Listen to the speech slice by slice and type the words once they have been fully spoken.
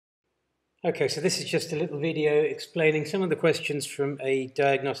Okay, so this is just a little video explaining some of the questions from a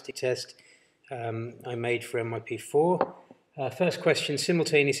diagnostic test I made for MYP4. First question,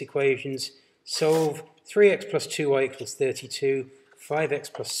 simultaneous equations. Solve 3x plus 2y equals 32,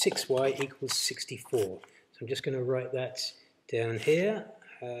 5x plus 6y equals 64. So I'm just going to write that down here.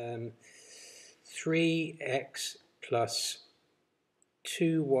 3x plus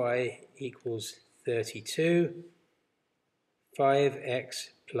 2y equals 32, 5x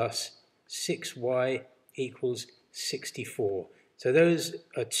plus 6y equals 64. So those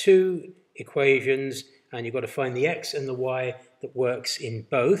are two equations, and you've got to find the x and the y that works in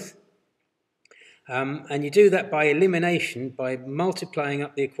both. And you do that by elimination, by multiplying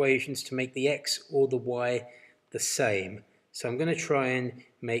up the equations to make the x or the y the same. So I'm going to try and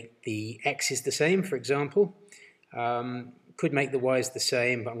make the x's the same, for example. Could make the y's the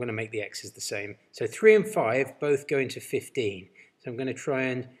same, but I'm going to make the x's the same. So 3 and 5 both go into 15. So I'm going to try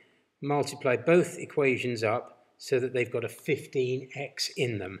and multiply both equations up so that they've got a 15x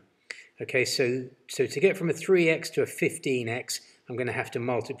in them. Okay, so to get from a 3x to a 15x, I'm going to have to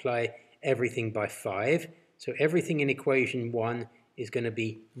multiply everything by 5. So everything in equation 1 is going to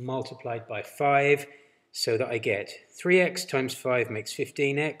be multiplied by 5, so that I get 3x times 5 makes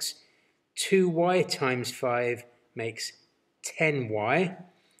 15x, 2y times 5 makes 10y,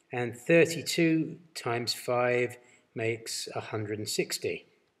 and 32 times 5 makes 160.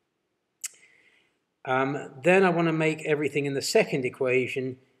 Then I want to make everything in the second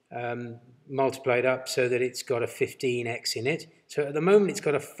equation multiplied up so that it's got a 15x in it. So at the moment it's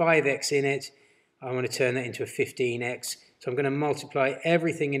got a 5x in it. I want to turn that into a 15x. So I'm going to multiply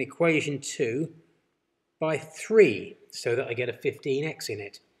everything in equation 2 by 3 so that I get a 15x in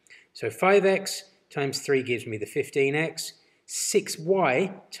it. So 5x times 3 gives me the 15x.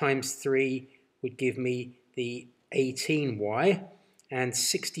 6y times 3 would give me the 18y. And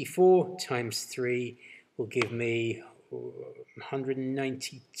 64 times 3 will give me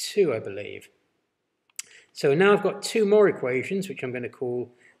 192, I believe. So now I've got two more equations, which I'm going to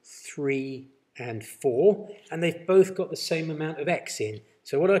call 3 and 4, and they've both got the same amount of x in.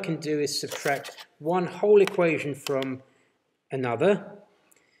 So what I can do is subtract one whole equation from another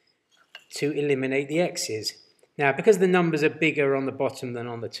to eliminate the x's. Now, because the numbers are bigger on the bottom than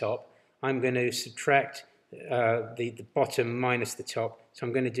on the top, I'm going to subtract the bottom minus the top. So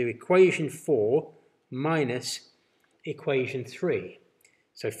I'm going to do equation 4 minus equation 3.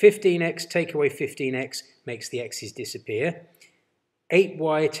 So 15x take away 15x makes the x's disappear.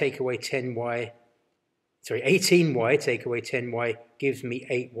 8y take away 10y, sorry, 18y take away 10y gives me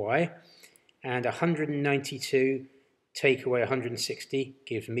 8y. And 192 take away 160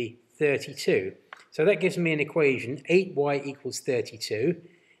 gives me 32. So that gives me an equation, 8y equals 32.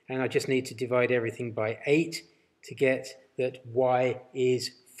 And I just need to divide everything by 8 to get that y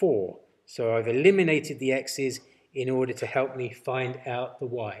is 4. So I've eliminated the x's in order to help me find out the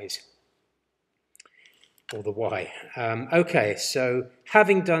y's, or the y. Okay, so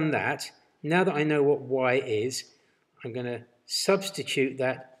having done that, now that I know what y is, I'm going to substitute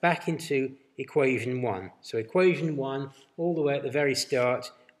that back into equation 1. So equation 1, all the way at the very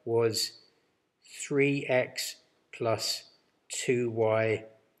start, was 3x plus 2y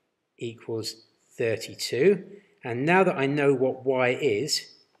equals 32. And now that I know what y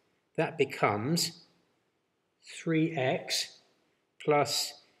is, that becomes 3x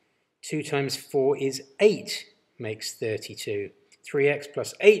plus 2 times 4 is 8 makes 32. 3x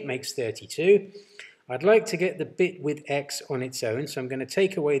plus 8 makes 32. I'd like to get the bit with x on its own, so I'm going to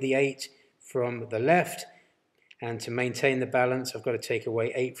take away the 8 from the left, and to maintain the balance I've got to take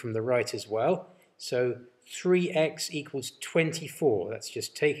away 8 from the right as well. So 3x equals 24. That's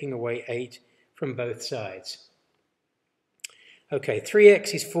just taking away 8 from both sides. Okay,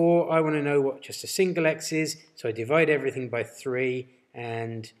 3x is 4. I want to know what just a single x is, so I divide everything by 3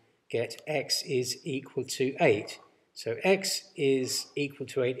 and get x is equal to 8. So x is equal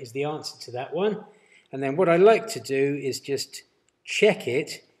to 8 is the answer to that one. And then what I like to do is just check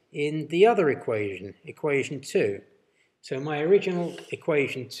it in the other equation, equation 2. So my original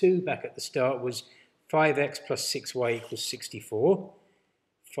equation 2 back at the start was 5x plus 6y equals 64.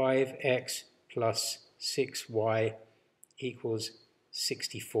 5x plus 6y equals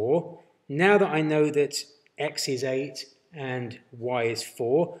 64. Now that I know that x is 8 and y is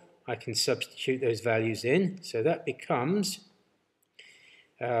 4, I can substitute those values in. So that becomes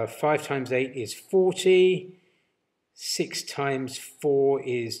 5 times 8 is 40, 6 times 4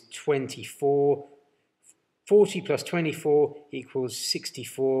 is 24, 40 plus 24 equals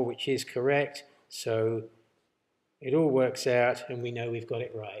 64, which is correct. So it all works out and we know we've got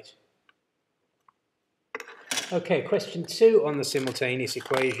it right. Okay, question 2 on the simultaneous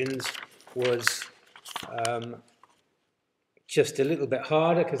equations. was just a little bit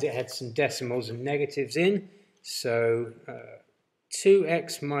harder because it had some decimals and negatives in. So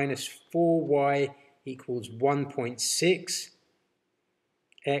 2x minus 4y equals 1.6.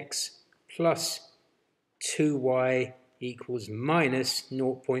 X plus 2y equals minus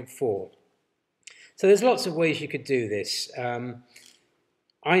 0.4. So there's lots of ways you could do this.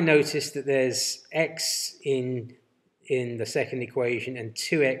 I noticed that there's x in the second equation and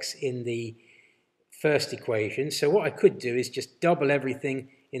 2x in the first equation. So what I could do is just double everything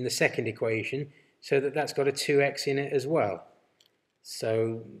in the second equation so that that's got a 2x in it as well.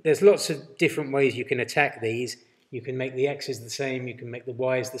 So there's lots of different ways you can attack these. You can make the x's the same, you can make the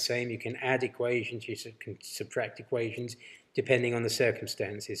y's the same, you can add equations, you can subtract equations, depending on the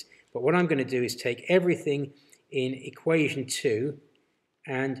circumstances. But what I'm going to do is take everything in equation 2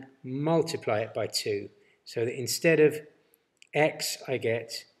 and multiply it by 2. So that instead of x, I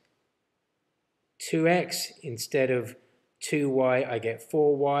get 2x, instead of 2y, I get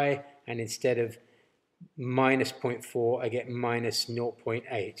 4y, and instead of minus 0.4, I get minus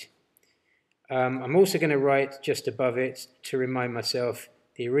 0.8. I'm also going to write just above it to remind myself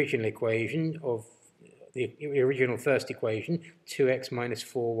the original equation of the original first equation, 2x minus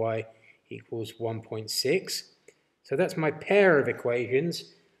 4y equals 1.6. So that's my pair of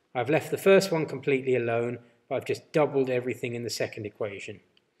equations. I've left the first one completely alone, but I've just doubled everything in the second equation.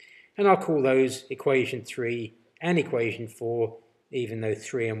 And I'll call those equation 3 and equation 4, even though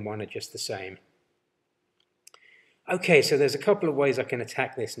 3 and 1 are just the same. Okay, so there's a couple of ways I can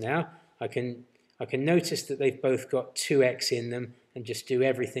attack this now. I can notice that they've both got 2x in them and just do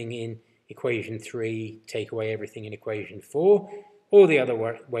everything in equation 3, take away everything in equation 4, or the other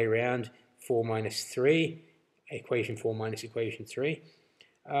way around, 4 minus 3, equation 4 minus equation 3.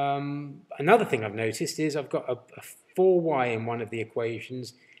 Another thing I've noticed is I've got a 4y in one of the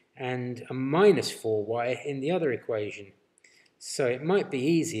equations and a minus 4y in the other equation. So it might be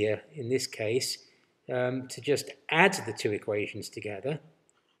easier in this case to just add the two equations together,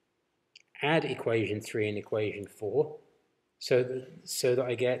 add equation 3 and equation 4, so that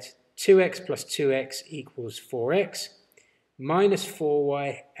I get 2x plus 2x equals 4x, minus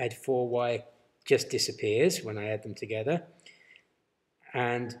 4y, add 4y, just disappears when I add them together,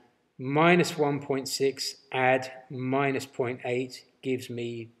 and minus 1.6 add minus 0.8 gives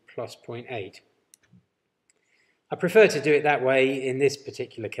me plus 0.8. I prefer to do it that way in this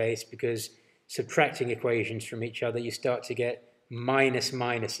particular case because subtracting equations from each other, you start to get minus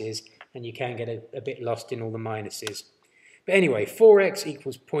minuses, and you can get a bit lost in all the minuses. But anyway, 4x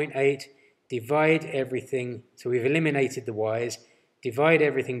equals 0.8, divide everything, so we've eliminated the y's, divide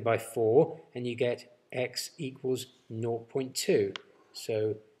everything by 4, and you get x equals 0.2.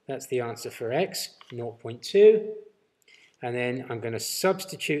 So that's the answer for x, 0.2. And then I'm going to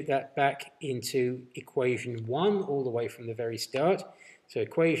substitute that back into equation 1 all the way from the very start. So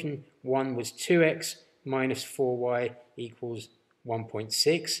equation 1 was 2x minus 4y equals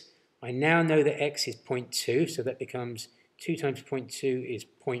 1.6. I now know that x is 0.2, so that becomes 2 times 0.2 is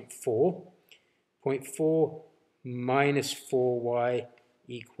 0.4. 0.4 minus 4y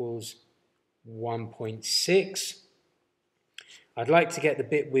equals 1.6. I'd like to get the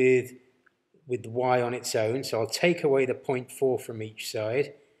bit with the y on its own, so I'll take away the 0.4 from each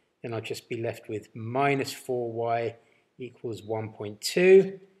side. Then I'll just be left with minus 4y equals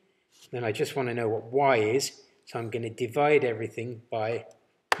 1.2. Then I just want to know what y is, so I'm going to divide everything by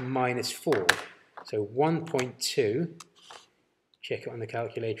minus 4. So 1.2, check it on the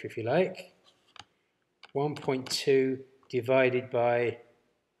calculator if you like, 1.2 divided by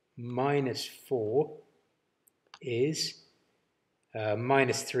minus 4 is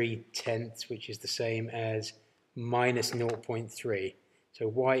minus 3/10, which is the same as minus 0.3. So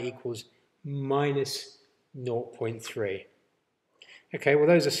y equals minus 0.3. Okay, well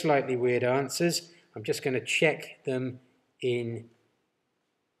those are slightly weird answers. I'm just going to check them in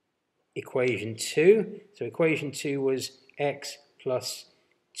equation 2. So equation 2 was x plus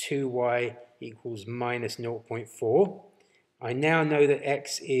 2y equals minus 0.4. I now know that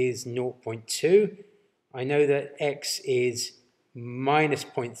x is 0.2. I know that x is minus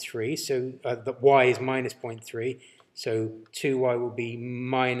 0.3, so that y is minus 0.3, so 2y will be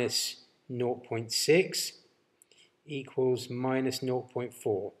minus 0.6 equals minus 0.4.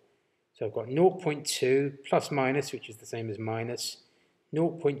 So I've got 0.2 plus minus, which is the same as minus,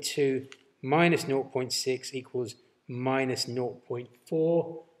 0.2 minus 0.6 equals minus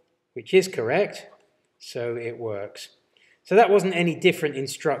 0.4, which is correct, so it works. So that wasn't any different in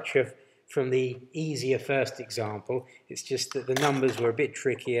structure from the easier first example. It's just that the numbers were a bit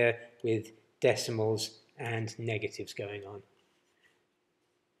trickier with decimals and negatives going on.